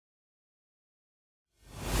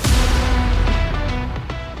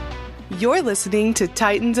You're listening to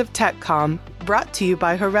Titans of TechCom, brought to you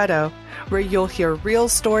by Hereto, where you'll hear real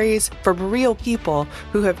stories from real people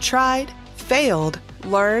who have tried, failed,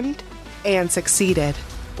 learned, and succeeded.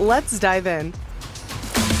 Let's dive in.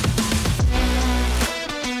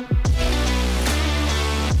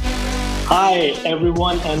 Hi,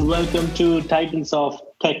 everyone, and welcome to Titans of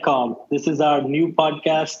TechCom. This is our new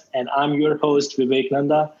podcast, and I'm your host, Vivek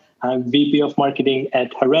Nanda. I'm VP of Marketing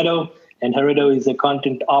at Hereto, and Hereto is a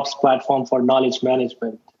content ops platform for knowledge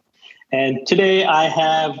management. And today I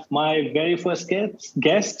have my very first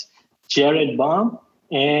guest, Jared Baum.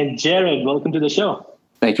 And Jared, welcome to the show.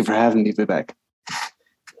 Thank you for having me, Vivek.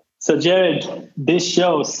 So Jared, this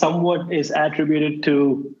show somewhat is attributed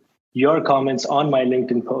to your comments on my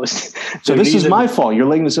LinkedIn post. So this is my fault. You're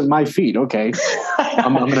laying this at my feet. Okay.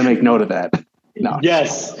 I'm going to make note of that. No.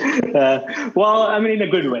 Yes. Well, I mean, in a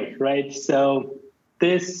good way, right? So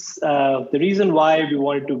the reason why we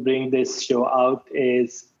wanted to bring this show out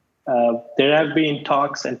is there have been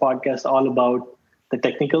talks and podcasts all about the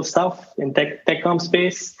technical stuff in TechCom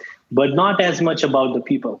space, but not as much about the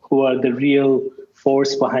people who are the real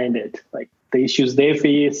force behind it, like the issues they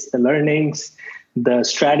face, the learnings, the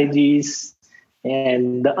strategies,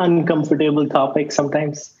 and the uncomfortable topics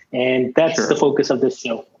sometimes. And that's the focus of this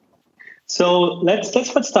show. So let's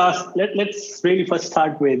really first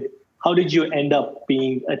start with, how did you end up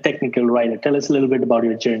being a technical writer? Tell us a little bit about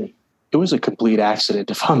your journey. It was a complete accident,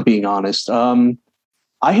 if I'm being honest.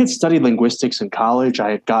 I had studied linguistics in college. I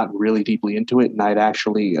had gotten really deeply into it, and I'd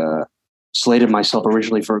actually slated myself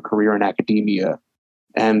originally for a career in academia.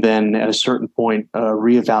 And then at a certain point,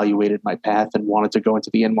 reevaluated my path and wanted to go into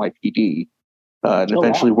the NYPD and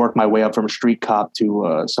eventually work my way up from a street cop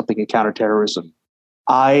to something in counterterrorism.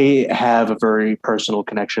 I have a very personal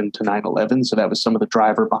connection to 9/11, so that was some of the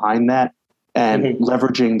driver behind that. And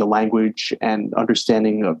leveraging the language and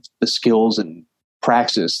understanding of the skills and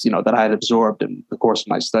praxis, that I had absorbed in the course of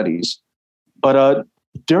my studies. But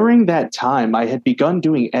during that time, I had begun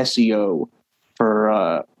doing SEO for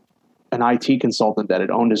an IT consultant that had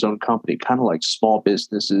owned his own company, kind of like small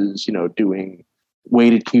businesses, doing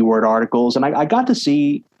weighted keyword articles. And I got to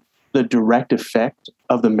see the direct effect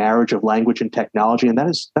of the marriage of language and technology. And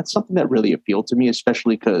that's something that really appealed to me,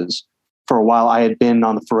 especially because for a while I had been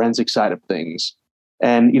on the forensic side of things.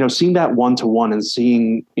 And, seeing that one-to-one and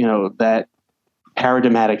seeing, that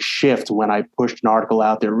paradigmatic shift when I pushed an article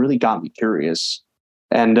out there really got me curious.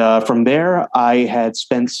 And from there, I had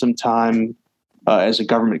spent some time as a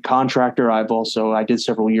government contractor. I did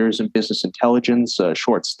several years in business intelligence, a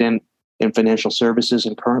short stint in financial services,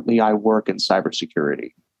 and currently I work in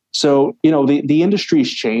cybersecurity. So, the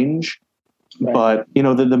industries change, right, but,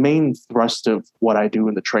 the main thrust of what I do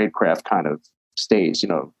in the tradecraft kind of stays,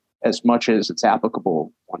 as much as it's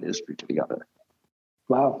applicable one industry to the other.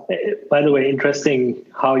 Wow. By the way, interesting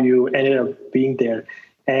how you ended up being there.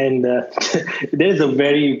 And there's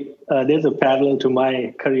a parallel to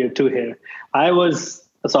my career too here. I was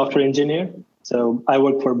a software engineer. So I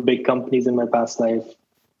worked for big companies in my past life,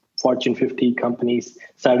 Fortune 50 companies,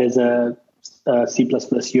 started as a C++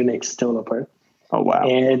 Unix developer. Oh, wow.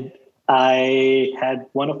 And I had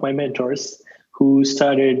one of my mentors who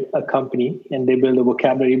started a company, and they built a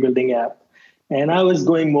vocabulary building app. And I was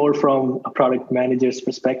going more from a product manager's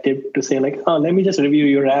perspective to say like, let me just review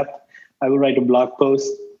your app. I will write a blog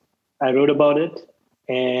post. I wrote about it,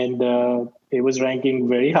 and it was ranking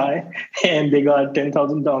very high, and they got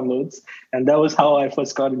 10,000 downloads. And that was how I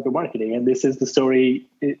first got into marketing. And this is the story,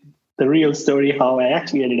 the real story, how I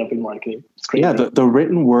actually ended up in marketing. It's crazy. Yeah, the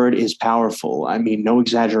written word is powerful. I mean, no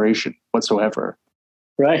exaggeration whatsoever.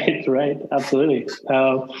 Right. Absolutely.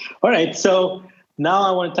 All right. So now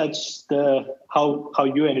I want to touch how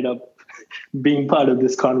you ended up being part of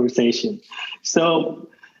this conversation. So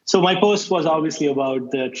my post was obviously about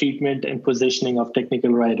the treatment and positioning of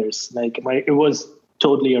technical writers. It was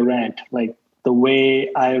totally a rant, like the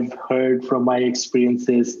way I've heard from my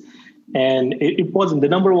experiences. And the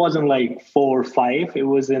number wasn't like 4 or 5, it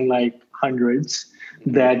was in like hundreds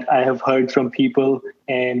that I have heard from people,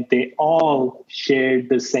 and they all shared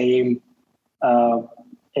the same,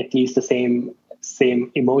 at least the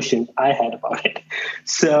same emotion I had about it.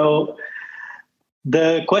 So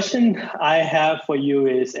the question I have for you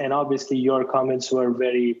is, and obviously your comments were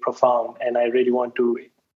very profound, and I really want to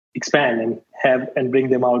expand and bring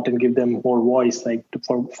them out and give them more voice,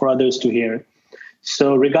 for others to hear.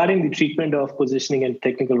 So regarding the treatment of positioning and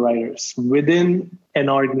technical writers within an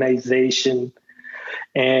organization,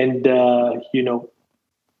 and and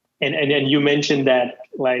you mentioned that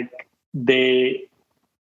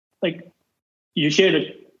you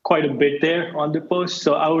shared quite a bit there on the post.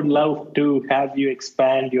 So I would love to have you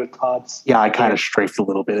expand your thoughts. Yeah, I kind of strafed a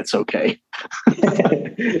little bit. It's okay.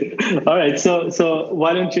 All right. So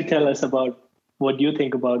why don't you tell us about what you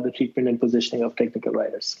think about the treatment and positioning of technical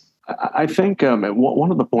writers? I think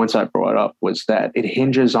one of the points I brought up was that it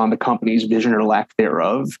hinges on the company's vision or lack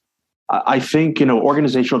thereof. I think,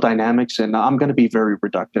 organizational dynamics, and I'm going to be very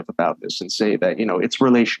reductive about this and say that, it's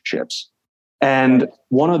relationships. And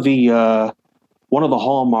one of the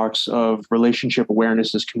hallmarks of relationship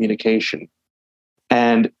awareness is communication.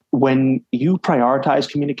 And when you prioritize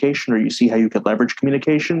communication or you see how you could leverage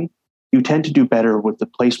communication, you tend to do better with the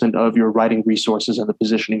placement of your writing resources and the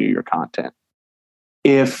positioning of your content.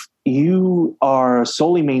 If you are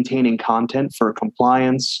solely maintaining content for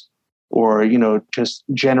compliance or, just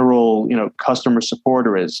general, customer support,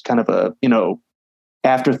 or as kind of a,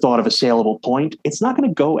 afterthought of a saleable point, it's not going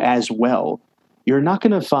to go as well. You're not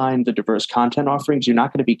going to find the diverse content offerings. You're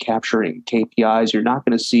not going to be capturing KPIs. You're not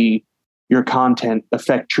going to see your content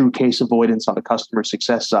affect true case avoidance on the customer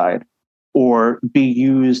success side or be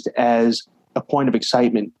used as a point of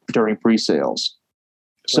excitement during pre-sales.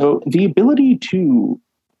 So the ability to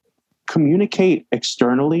communicate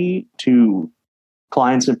externally to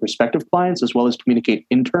clients and prospective clients, as well as communicate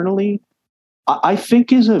internally, I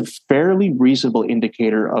think is a fairly reasonable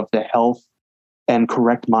indicator of the health and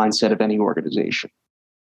correct mindset of any organization.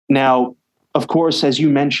 Now, of course, as you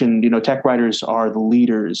mentioned, tech writers are the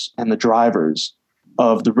leaders and the drivers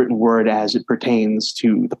of the written word as it pertains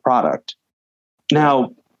to the product.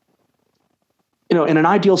 Now, in an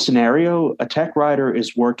ideal scenario, a tech writer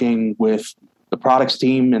is working with the products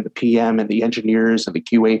team and the PM and the engineers and the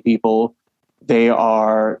QA people. They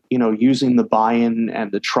are, using the buy-in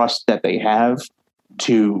and the trust that they have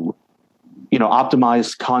to,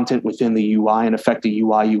 optimize content within the UI and affect the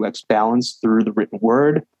UI UX balance through the written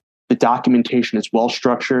word. The documentation is well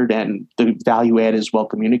structured and the value add is well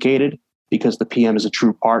communicated because the PM is a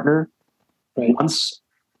true partner. Right. Once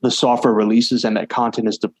the software releases and that content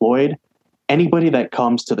is deployed, anybody that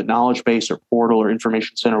comes to the knowledge base or portal or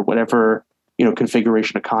information center, whatever,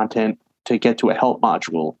 configuration of content to get to a help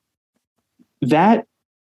module, that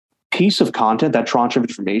piece of content, that tranche of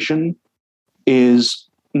information is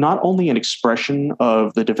not only an expression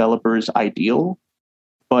of the developer's ideal,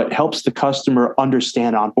 but helps the customer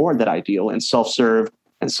understand on board that ideal and self-serve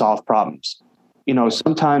and solve problems.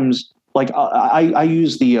 Sometimes like I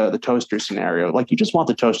use the toaster scenario. Like you just want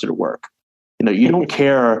the toaster to work. You don't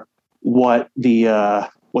care what the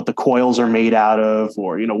coils are made out of,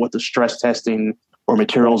 or what the stress testing or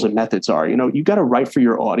materials and methods are. You got to write for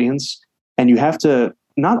your audience, and you have to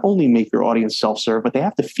not only make your audience self-serve, but they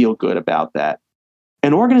have to feel good about that.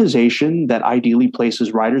 An organization that ideally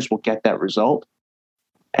places writers will get that result.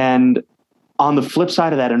 And on the flip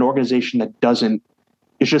side of that, an organization that doesn't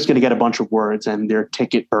is just going to get a bunch of words and their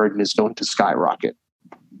ticket burden is going to skyrocket.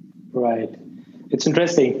 Right. It's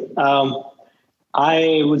interesting.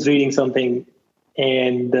 I was reading something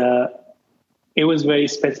and it was very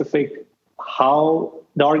specific how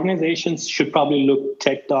the organizations should probably look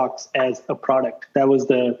Tech Docs as a product. That was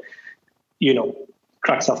the,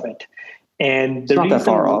 crux of it. And the it's not that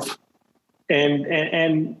far off.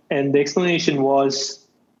 And the explanation was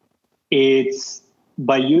it's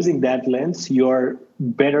by using that lens, you're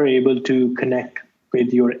better able to connect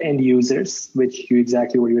with your end users, which you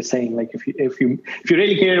exactly what you're saying. Like if you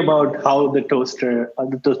really care about how the toaster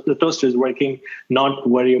is working, not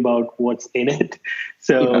worry about what's in it.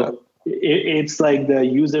 So it's like the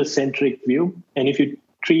user-centric view. And if you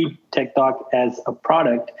treat Tech Doc as a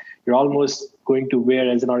product, you're almost going to wear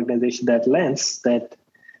as an organization that lens that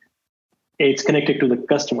it's connected to the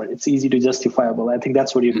customer. It's easy to justifiable. I think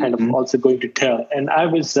that's what you're kind of also going to tell. And I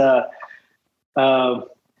was, and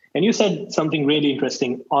you said something really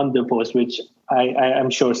interesting on the post, which I'm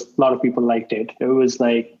sure a lot of people liked it. It was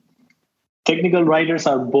like technical writers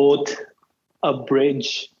are both a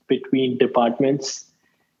bridge between departments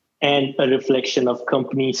and a reflection of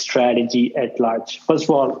company strategy at large. First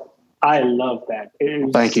of all, I love that.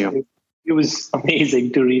 Thank you. It was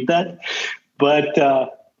amazing to read that. But I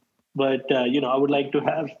would like to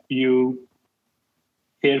have you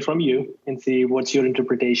hear from you and see what's your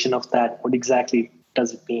interpretation of that. What exactly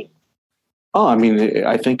does it mean? Oh, I mean,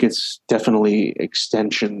 I think it's definitely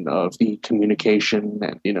extension of the communication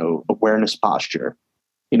and, awareness posture.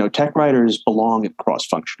 Tech writers belong in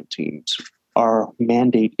cross-functional teams. Our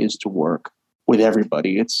mandate is to work with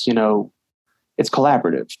everybody. It's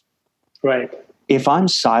collaborative. Right. If I'm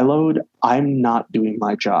siloed, I'm not doing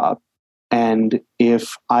my job. And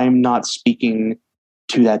if I'm not speaking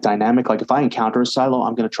to that dynamic, like if I encounter a silo,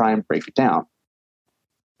 I'm going to try and break it down.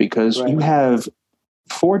 Because you have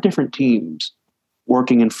 4 different teams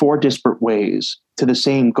working in 4 disparate ways to the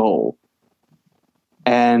same goal.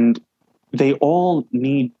 And they all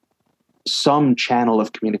need some channel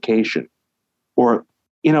of communication, or,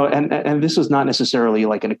 and this is not necessarily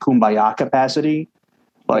like in a kumbaya capacity,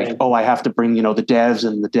 like, right. Oh, I have to bring, the devs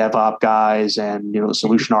and the DevOps guys and, the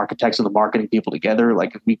solution architects and the marketing people together.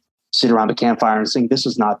 Like if we sit around a campfire and sing, this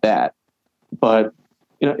is not that. But,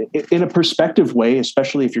 in a perspective way,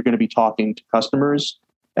 especially if you're going to be talking to customers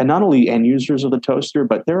and not only end users of the toaster,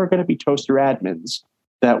 but there are going to be toaster admins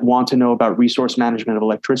that want to know about resource management of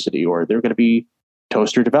electricity, or there are going to be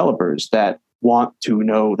toaster developers that want to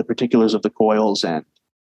know the particulars of the coils and,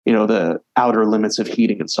 the outer limits of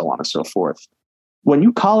heating and so on and so forth. When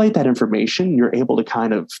you collate that information, you're able to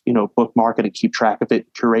kind of, bookmark it and keep track of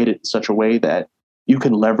it, curate it in such a way that you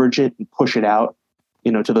can leverage it and push it out,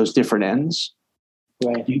 to those different ends.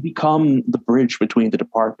 Right. You become the bridge between the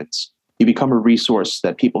departments. You become a resource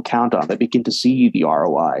that people count on. They begin to see the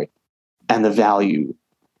ROI and the value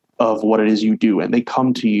of what it is you do. And they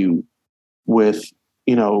come to you with,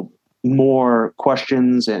 more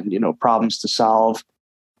questions and, problems to solve.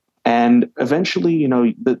 And eventually,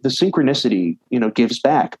 the synchronicity, gives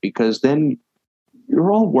back, because then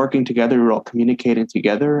you're all working together, you're all communicating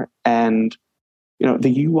together. And,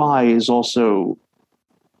 the UI is also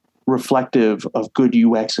reflective of good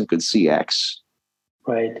UX and good CX.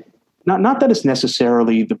 Right. Not that it's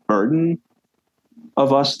necessarily the burden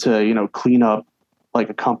of us to, clean up like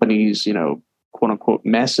a company's, quote unquote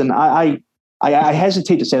mess. And I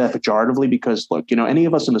hesitate to say that pejoratively, because look, any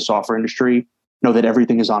of us in the software industry know that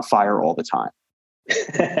everything is on fire all the time.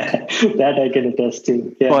 That I can attest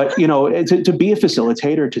to. Yeah. But, to be a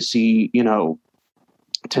facilitator, to see,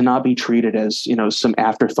 to not be treated as, some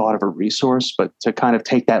afterthought of a resource, but to kind of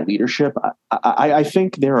take that leadership. I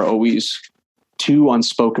think there are always 2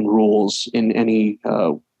 unspoken rules in any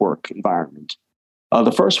work environment.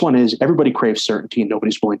 The first one is everybody craves certainty and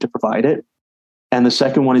nobody's willing to provide it. And the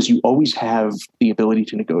second one is you always have the ability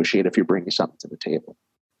to negotiate if you're bringing something to the table.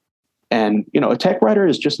 And, a tech writer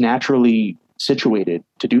is just naturally situated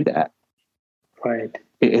to do that. Right.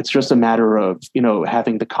 It's just a matter of,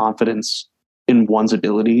 having the confidence in one's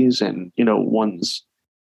abilities and, one's,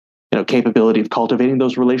 capability of cultivating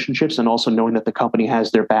those relationships, and also knowing that the company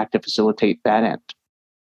has their back to facilitate that end.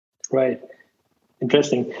 Right.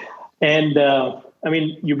 Interesting. And,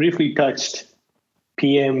 you briefly touched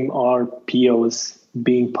PM or POs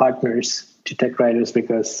being partners to tech writers,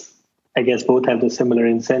 because I guess both have the similar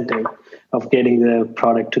incentive of getting the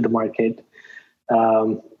product to the market.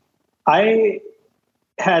 I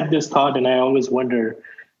had this thought, and I always wonder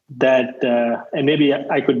that, and maybe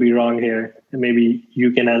I could be wrong here, and maybe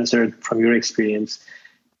you can answer it from your experience.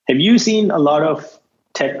 Have you seen a lot of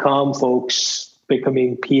tech comm folks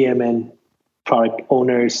becoming PM and product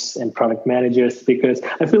owners and product managers? Because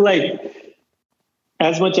I feel like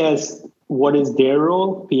as much as what is their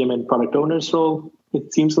role, PM and product owners' role,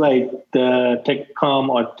 it seems like the tech comm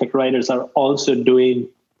or tech writers are also doing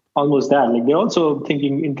almost that. Like they're also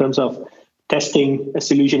thinking in terms of testing a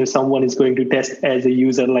solution if someone is going to test as a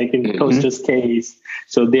user, like in Toaster's case.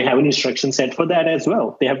 So they have an instruction set for that as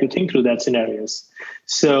well. They have to think through that scenarios.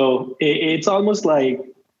 So it's almost like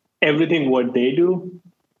everything what they do.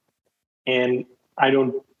 And I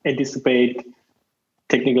don't anticipate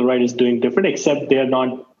technical writers doing different, except they're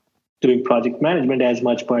not doing project management as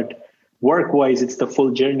much, but work-wise, it's the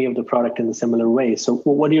full journey of the product in a similar way. So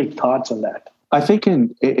what are your thoughts on that? I think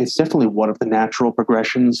it's definitely one of the natural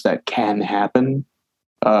progressions that can happen.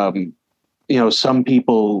 Some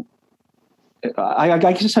people, I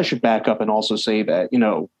guess I should back up and also say that,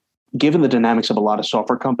 given the dynamics of a lot of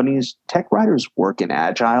software companies, tech writers work in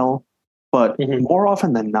Agile, but more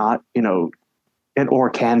often than not,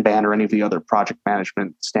 or Kanban or any of the other project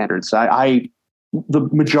management standards. The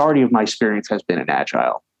majority of my experience has been in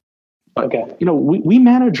Agile. But, okay. We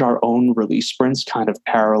manage our own release sprints kind of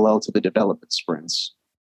parallel to the development sprints.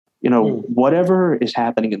 Whatever is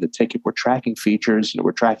happening in the ticket, we're tracking features,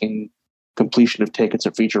 we're tracking completion of tickets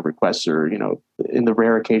or feature requests, or, in the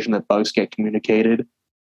rare occasion that bugs get communicated.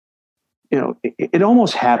 It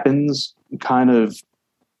almost happens kind of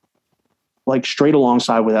like straight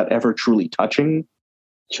alongside without ever truly touching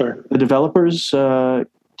the developers'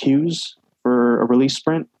 queues for a release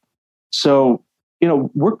sprint. So,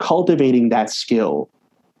 we're cultivating that skill,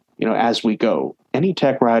 as we go. Any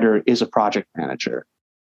tech writer is a project manager.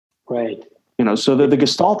 Right. So the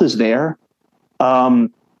gestalt is there.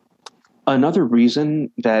 Another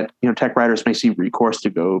reason that, tech writers may see recourse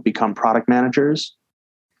to go become product managers,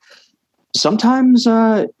 sometimes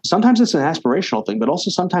it's an aspirational thing, but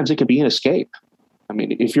also sometimes it could be an escape. I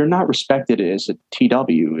mean, if you're not respected as a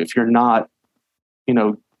TW, if you're not,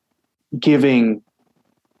 giving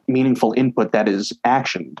meaningful input that is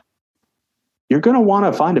actioned, you're going to want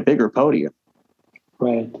to find a bigger podium.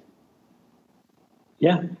 Right.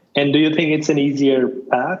 Yeah. And do you think it's an easier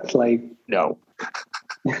path? No.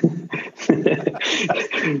 Okay.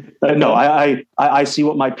 No, I see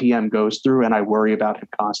what my PM goes through, and I worry about him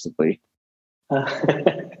constantly.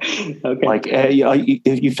 Okay.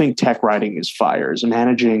 If you think tech writing is fires,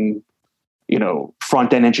 managing,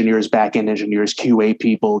 front end engineers, back end engineers, QA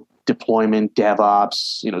people, deployment,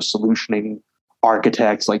 DevOps, solutioning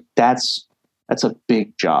architects, that's a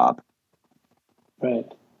big job. Right.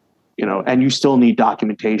 And you still need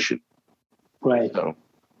documentation. Right. So,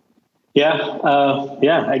 yeah.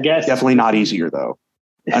 I guess definitely not easier though.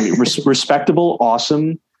 I mean, respectable,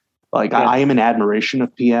 awesome. I am in admiration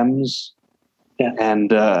of PMs. Yeah.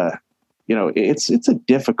 And, it's a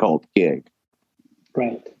difficult gig.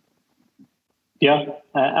 Right. Yeah.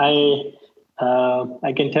 I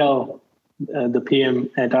can tell the PM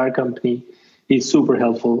at our company, he's super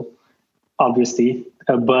helpful, obviously.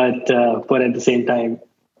 But at the same time,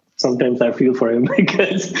 sometimes I feel for him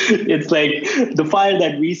because it's like the fire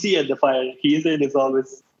that we see and the fire he's in is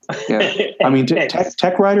always. Yeah. I mean,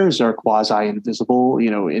 tech writers are quasi invisible,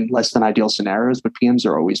 in less than ideal scenarios, but PMs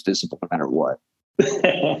are always visible no matter what.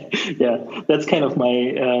 Yeah, that's kind of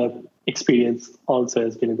my experience also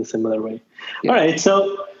has been in a similar way. Yeah. All right.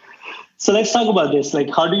 So let's talk about this.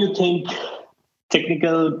 How do you think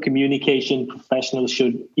technical communication professionals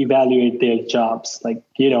should evaluate their jobs?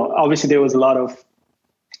 Obviously there was a lot of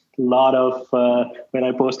when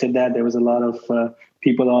I posted that, there was a lot of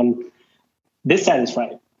people on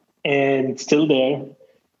dissatisfied, and still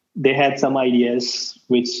they had some ideas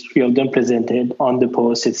which few of them presented on the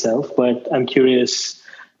post itself. But I'm curious,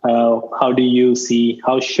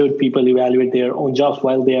 how should people evaluate their own jobs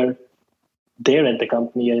while they're there at the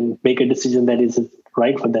company and make a decision that is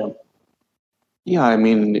right for them? Yeah, I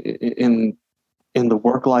mean, in the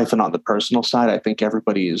work life and on the personal side, I think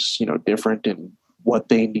everybody is, different in what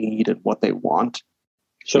they need and what they want.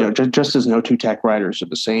 Sure. Just as no two tech writers are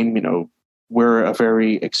the same, we're a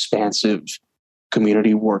very expansive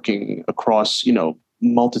community working across,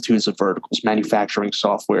 multitudes of verticals, manufacturing,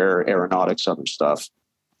 software, aeronautics, other stuff.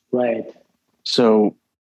 Right. So,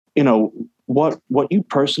 what you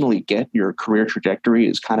personally get, your career trajectory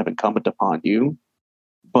is kind of incumbent upon you.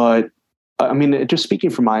 But I mean, just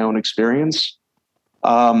speaking from my own experience,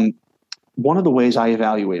 one of the ways I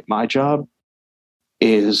evaluate my job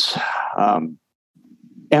is, am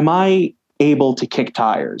I able to kick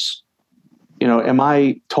tires? Am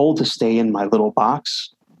I told to stay in my little box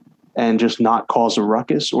and just not cause a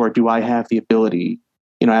ruckus? Or do I have the ability,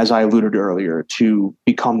 as I alluded earlier, to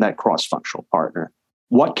become that cross-functional partner?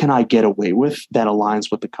 What can I get away with that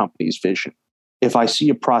aligns with the company's vision? If I see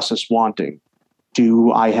a process wanting,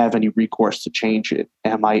 do I have any recourse to change it?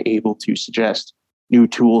 Am I able to suggest new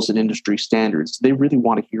tools and industry standards? Do they really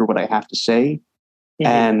want to hear what I have to say? Mm-hmm.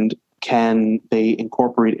 And can they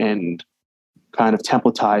incorporate and kind of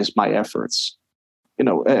templatize my efforts?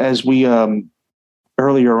 As we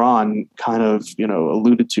earlier on kind of,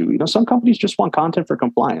 alluded to, some companies just want content for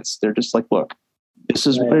compliance. They're just like, look, this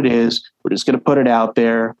is what it is. We're just going to put it out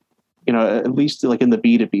there. At least in the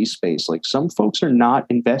B2B space, some folks are not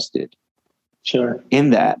invested. Sure.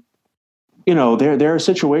 In that, there are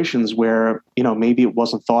situations where, maybe it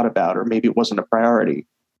wasn't thought about or maybe it wasn't a priority.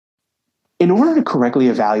 In order to correctly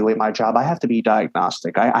evaluate my job, I have to be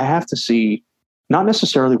diagnostic. I have to see not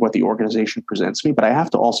necessarily what the organization presents me, but I have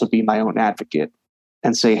to also be my own advocate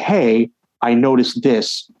and say, hey, I noticed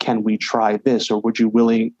this. Can we try this? Or would you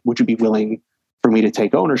be willing for me to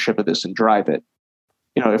take ownership of this and drive it?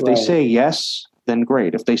 If they say yes, then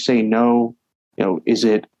great. If they say no, is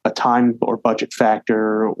it a time or budget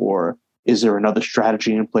factor, or is there another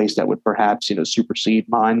strategy in place that would perhaps, supersede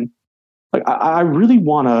mine? I really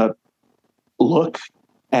want to look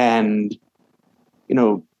and,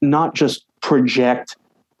 not just project,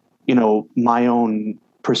 my own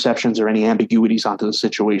perceptions or any ambiguities onto the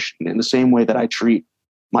situation in the same way that I treat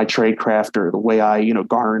my trade craft or the way I,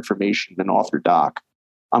 garner information in an author doc.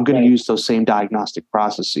 I'm going to use those same diagnostic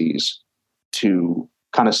processes to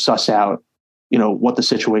kind of suss out, what the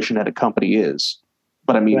situation at a company is.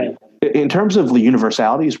 But I mean, in terms of the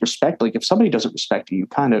universalities, respect, if somebody doesn't respect you, you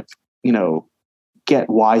kind of, get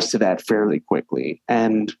wise to that fairly quickly.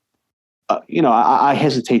 And, I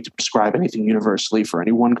hesitate to prescribe anything universally for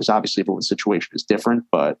anyone because obviously everyone's situation is different.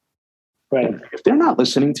 But if they're not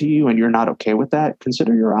listening to you and you're not okay with that,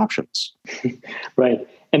 consider your options. Right.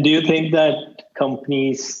 And do you think that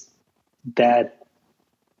companies that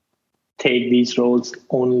take these roles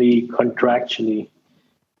only contractually,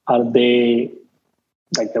 are they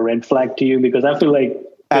like the red flag to you? Because I feel like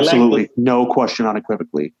absolutely, no question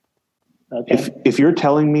unequivocally. Okay. If you're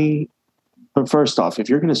telling me, but first off, if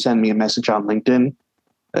you're going to send me a message on LinkedIn,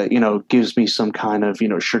 gives me some kind of,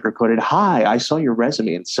 sugar-coated, hi, I saw your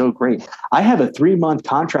resume. It's so great. I have a 3-month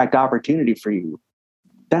contract opportunity for you.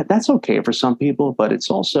 That's okay for some people, but it's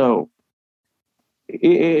also,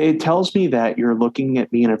 it tells me that you're looking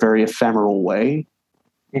at me in a very ephemeral way.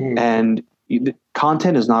 Mm-hmm. And the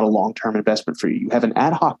content is not a long-term investment for you. You have an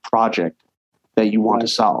ad hoc project that you want to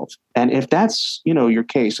solve. And if that's, your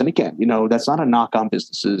case, and again, that's not a knock on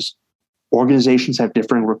businesses. Organizations have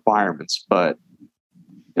different requirements, but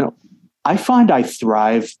I find I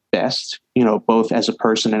thrive best, both as a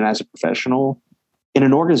person and as a professional in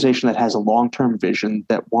an organization that has a long-term vision,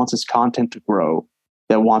 that wants its content to grow,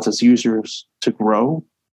 that wants its users to grow.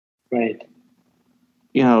 Right.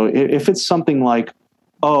 If it's something like,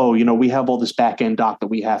 oh, we have all this back-end doc that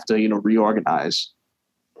we have to, reorganize.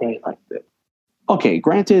 Right. Okay,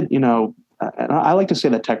 granted, and I like to say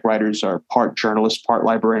that tech writers are part journalists, part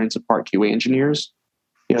librarians, and part QA engineers.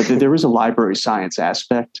 There is a library science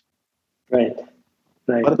aspect. Right.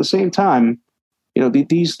 But at the same time,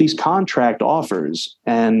 these contract offers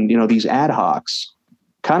and, these ad hocs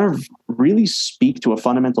kind of really speak to a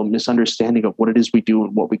fundamental misunderstanding of what it is we do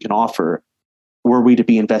and what we can offer were we to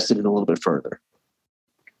be invested in a little bit further.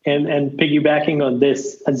 And piggybacking on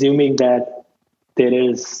this, assuming that there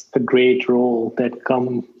is a great role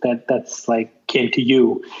that's like came to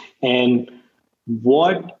you, and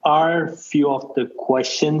what are few of the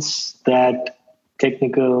questions that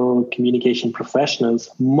technical communication professionals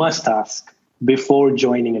must ask before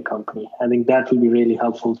joining a company? I think that will be really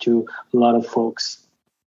helpful to a lot of folks.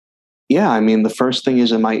 Yeah, I mean, the first thing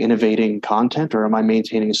is, am I innovating content or am I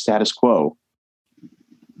maintaining a status quo?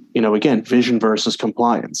 Again, vision versus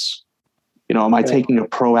compliance. Am I taking a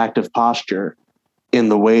proactive posture in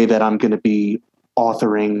the way that I'm going to be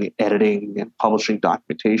authoring, editing, and publishing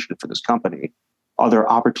documentation for this company? Are there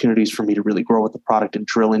opportunities for me to really grow with the product and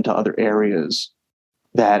drill into other areas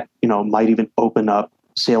that, might even open up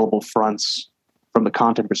saleable fronts from the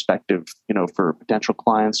content perspective, for potential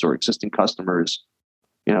clients or existing customers,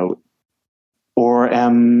 or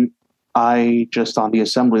am I just on the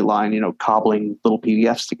assembly line, cobbling little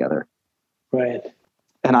PDFs together? Right.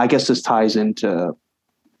 And I guess this ties into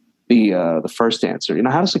the first answer.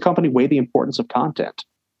 How does the company weigh the importance of content?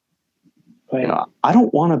 Right. I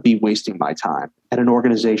don't want to be wasting my time at an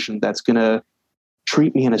organization that's going to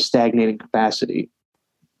treat me in a stagnating capacity.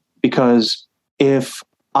 Because if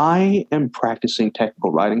I am practicing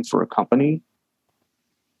technical writing for a company,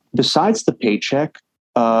 besides the paycheck,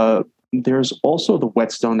 there's also the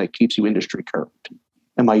whetstone that keeps you industry current.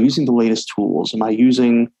 Am I using the latest tools? Am I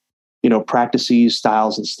using, practices,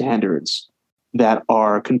 styles, and standards that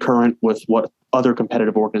are concurrent with what other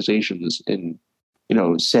competitive organizations in,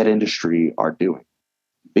 said industry are doing?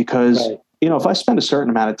 Because, if I spend a certain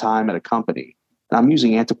amount of time at a company and I'm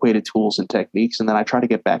using antiquated tools and techniques, and then I try to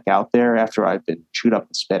get back out there after I've been chewed up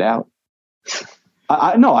and spit out,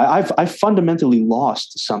 I've fundamentally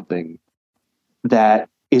lost something that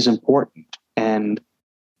is important, and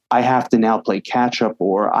I have to now play catch up,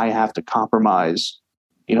 or I have to compromise,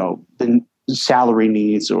 the salary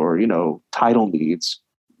needs or, title needs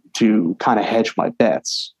to kind of hedge my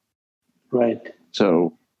bets. Right.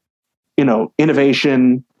 So,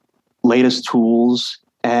 innovation, latest tools,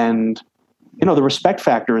 and, the respect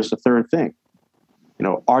factor is the third thing.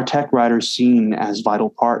 Are tech writers seen as vital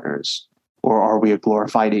partners, or are we a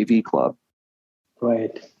glorified AV club?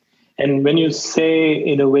 Right. And when you say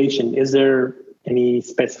innovation, is there any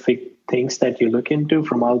specific things that you look into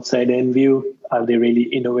from outside in view? Are they really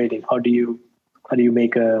innovating? How do you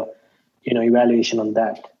make a evaluation on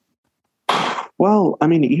that? Well, I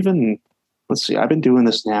mean, even let's see, I've been doing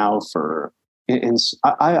this now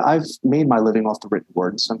I've made my living off the written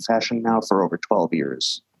word in some fashion now for over 12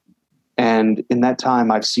 years. And in that time,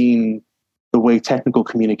 I've seen the way technical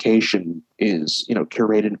communication is,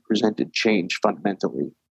 curated and presented change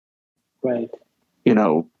fundamentally. Right.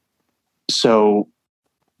 So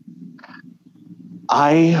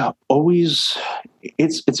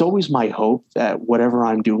it's always my hope that whatever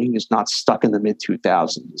I'm doing is not stuck in the mid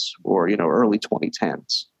 2000s or, early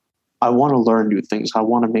 2010s. I want to learn new things. I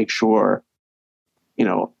want to make sure,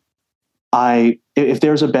 if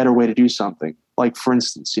there's a better way to do something, like for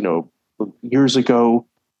instance, years ago,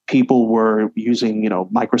 people were using,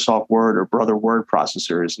 Microsoft Word or Brother word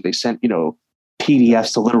processors, and they sent,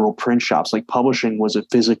 PDFs to literal print shops. Like publishing was a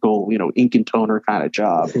physical, ink and toner kind of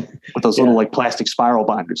job with those little like plastic spiral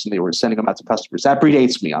binders, and they were sending them out to customers. That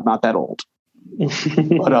predates me. I'm not that old.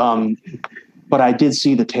 But I did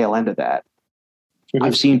see the tail end of that. Mm-hmm.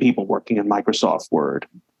 I've seen people working in Microsoft Word,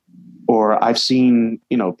 or I've seen,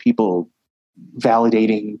 people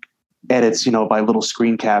validating edits, by little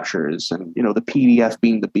screen captures, and, the PDF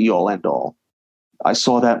being the be all end all. I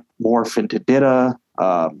saw that morph into DITA,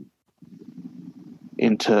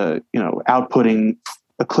 into, outputting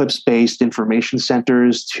Eclipse-based information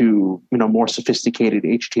centers to, more sophisticated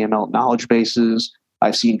HTML knowledge bases.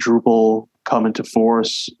 I've seen Drupal come into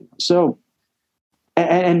force. So,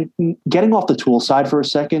 and getting off the tool side for a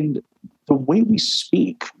second, the way we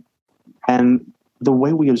speak and the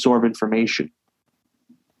way we absorb information,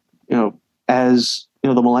 as,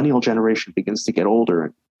 the millennial generation begins to get older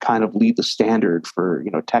and kind of lead the standard for,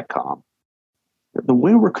 TechCom, the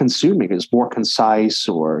way we're consuming is more concise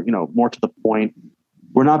or, more to the point.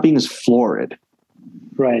 We're not being as florid.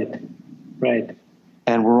 Right.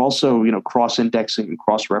 And we're also, cross-indexing and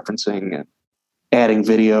cross-referencing and adding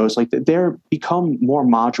videos. Like they're become more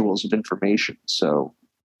modules of information. So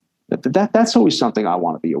that's always something I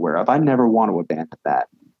want to be aware of. I never want to abandon that.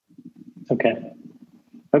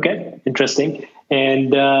 Okay. Interesting.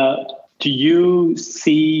 And do you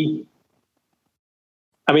see,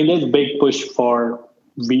 there's a big push for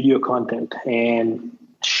video content and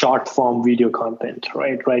short form video content,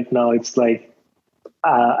 right? Right now, it's like,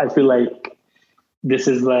 I feel like this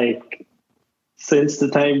is like, since the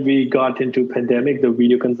time we got into pandemic, the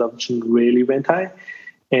video consumption really went high.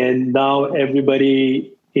 And now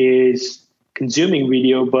everybody is consuming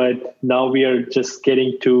video, but now we are just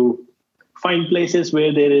getting to find places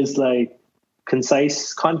where there is like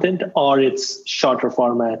concise content or it's shorter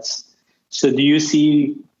formats. So do you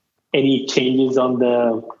see any changes on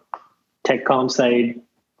the TechCom side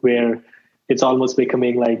where it's almost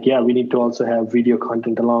becoming like, we need to also have video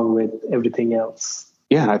content along with everything else?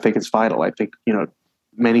 Yeah, I think it's vital. I think,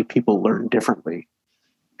 many people learn differently.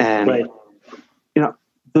 And, right.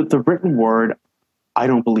 The written word, I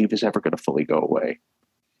don't believe is ever going to fully go away.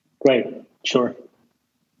 Right. Sure.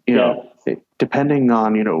 Depending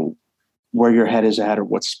on, where your head is at or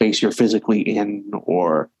what space you're physically in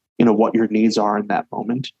or, what your needs are in that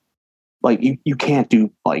moment. Like you can't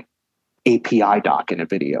do like API doc in a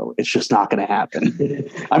video. It's just not going to happen.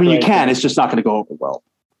 Right. You can, it's just not going to go over well.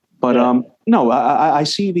 But no, I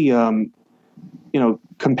see the,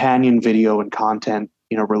 companion video and content,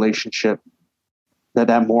 relationship,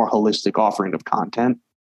 that more holistic offering of content.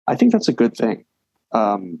 I think that's a good thing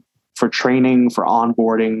for training, for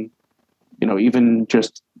onboarding, even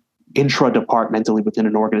just intra-departmentally within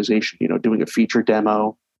an organization, doing a feature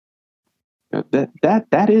demo.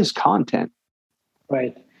 That is content.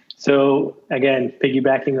 Right. So again,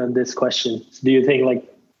 piggybacking on this question, do you think like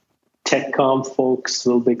TechCom folks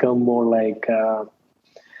will become more like,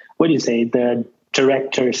 the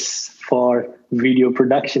directors for video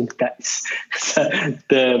production guys?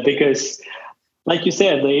 Because like you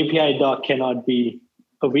said, the API doc cannot be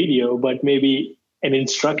a video, but maybe an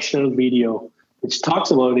instructional video which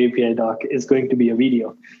talks about API doc is going to be a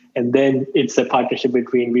video. And then it's a partnership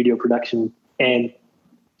between video production and,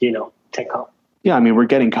 TechCom. Yeah, we're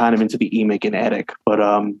getting kind of into the emic and etic, but,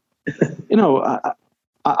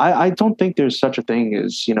 I don't think there's such a thing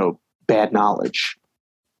as, bad knowledge.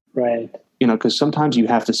 Right. Because sometimes you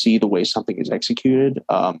have to see the way something is executed.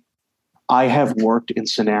 I have worked in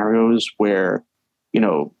scenarios where,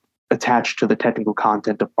 attached to the technical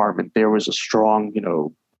content department, there was a strong,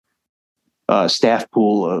 staff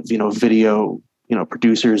pool of, video,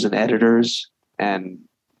 producers and editors. And,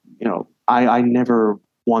 I never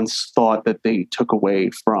once thought that they took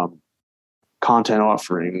away from content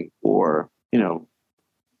offering or,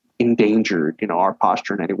 endangered, our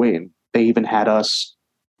posture in any way. And they even had us,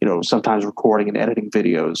 sometimes recording and editing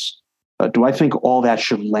videos. Do I think all that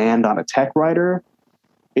should land on a tech writer?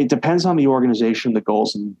 It depends on the organization, the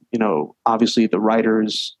goals, and, obviously the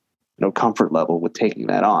writer's, comfort level with taking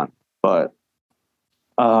that on. But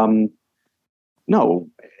no,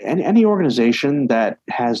 any organization that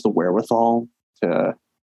has the wherewithal to,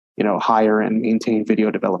 hire and maintain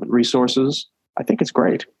video development resources, I think it's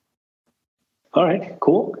great. All right,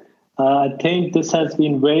 cool. I think this has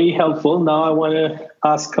been very helpful. Now I want to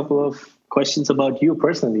ask a couple of questions about you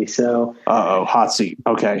personally. So, hot seat.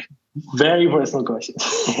 Okay. Very personal questions.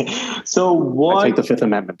 So I take the Fifth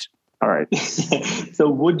Amendment. All right. So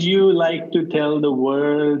would you like to tell the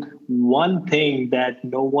world one thing that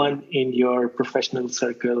no one in your professional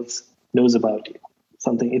circles knows about you?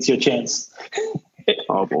 Something, it's your chance.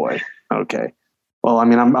 Oh boy. Okay. Well, I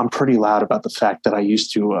mean, I'm pretty loud about the fact that I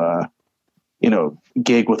used to,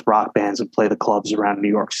 gig with rock bands and play the clubs around New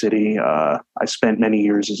York City. I spent many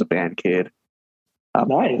years as a band kid.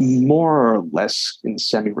 Nice. More or less in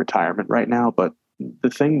semi-retirement right now, but the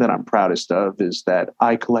thing that I'm proudest of is that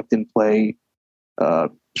I collect and play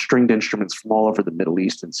stringed instruments from all over the Middle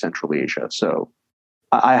East and Central Asia. So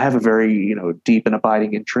I have a very, deep and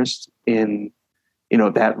abiding interest in,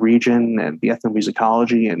 that region and the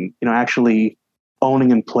ethnomusicology, and, actually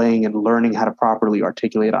owning and playing and learning how to properly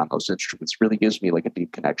articulate on those instruments really gives me like a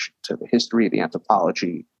deep connection to the history, the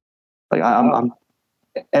anthropology. Like I'm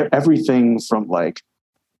everything from like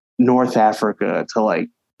North Africa to like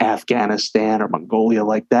Afghanistan or Mongolia,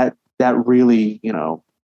 like that really,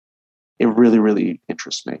 it really, really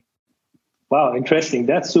interests me. Wow, interesting.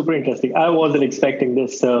 That's super interesting. I wasn't expecting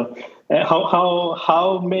this. So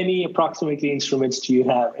how many approximately instruments do you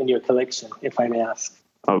have in your collection, if I may ask?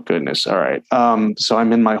 Oh, goodness. All right. So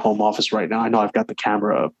I'm in my home office right now. I know I've got the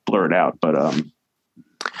camera blurred out, but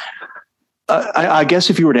I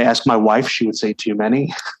guess if you were to ask my wife, she would say too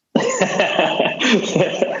many. I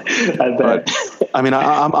bet. But, I mean,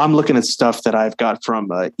 I'm looking at stuff that I've got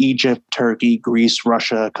from Egypt, Turkey, Greece,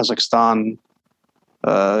 Russia, Kazakhstan.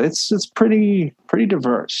 It's pretty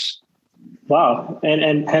diverse. Wow.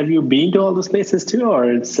 And have you been to all those places too,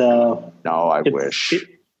 or it's? No, I wish.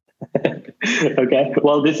 Okay.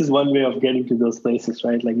 Well, this is one way of getting to those places,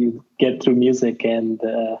 right? Like you get through music and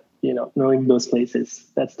knowing those places.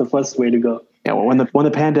 That's the first way to go. Yeah. Well, when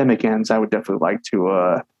the pandemic ends, I would definitely like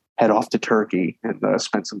to head off to Turkey and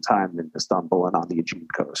spend some time in Istanbul and on the Aegean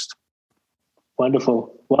coast.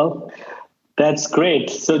 Wonderful. Well, that's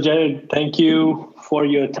great. So, Jared, thank you for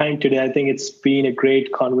your time today. I think it's been a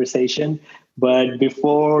great conversation. But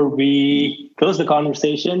before we close the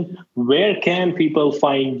conversation, where can people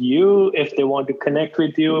find you if they want to connect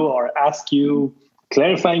with you or ask you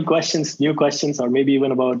clarifying questions, new questions, or maybe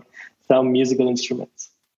even about some musical instruments?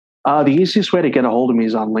 The easiest way to get a hold of me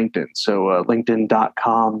is on LinkedIn. So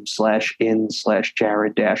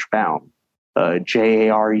linkedin.com/in/Jared-Baum,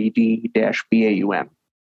 JARED-BAUM.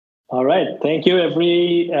 All right. Thank you,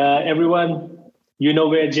 everyone. You know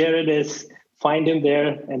where Jared is. Find him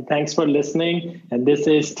there. And thanks for listening. And this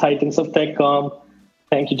is Titans of TechCom.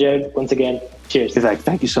 Thank you, Jared. Once again, cheers.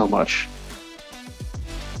 Thank you so much.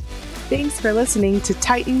 Thanks for listening to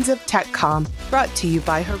Titans of TechCom, brought to you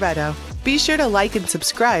by Heretto. Be sure to like and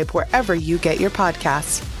subscribe wherever you get your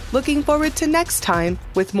podcasts. Looking forward to next time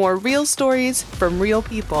with more real stories from real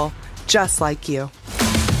people just like you.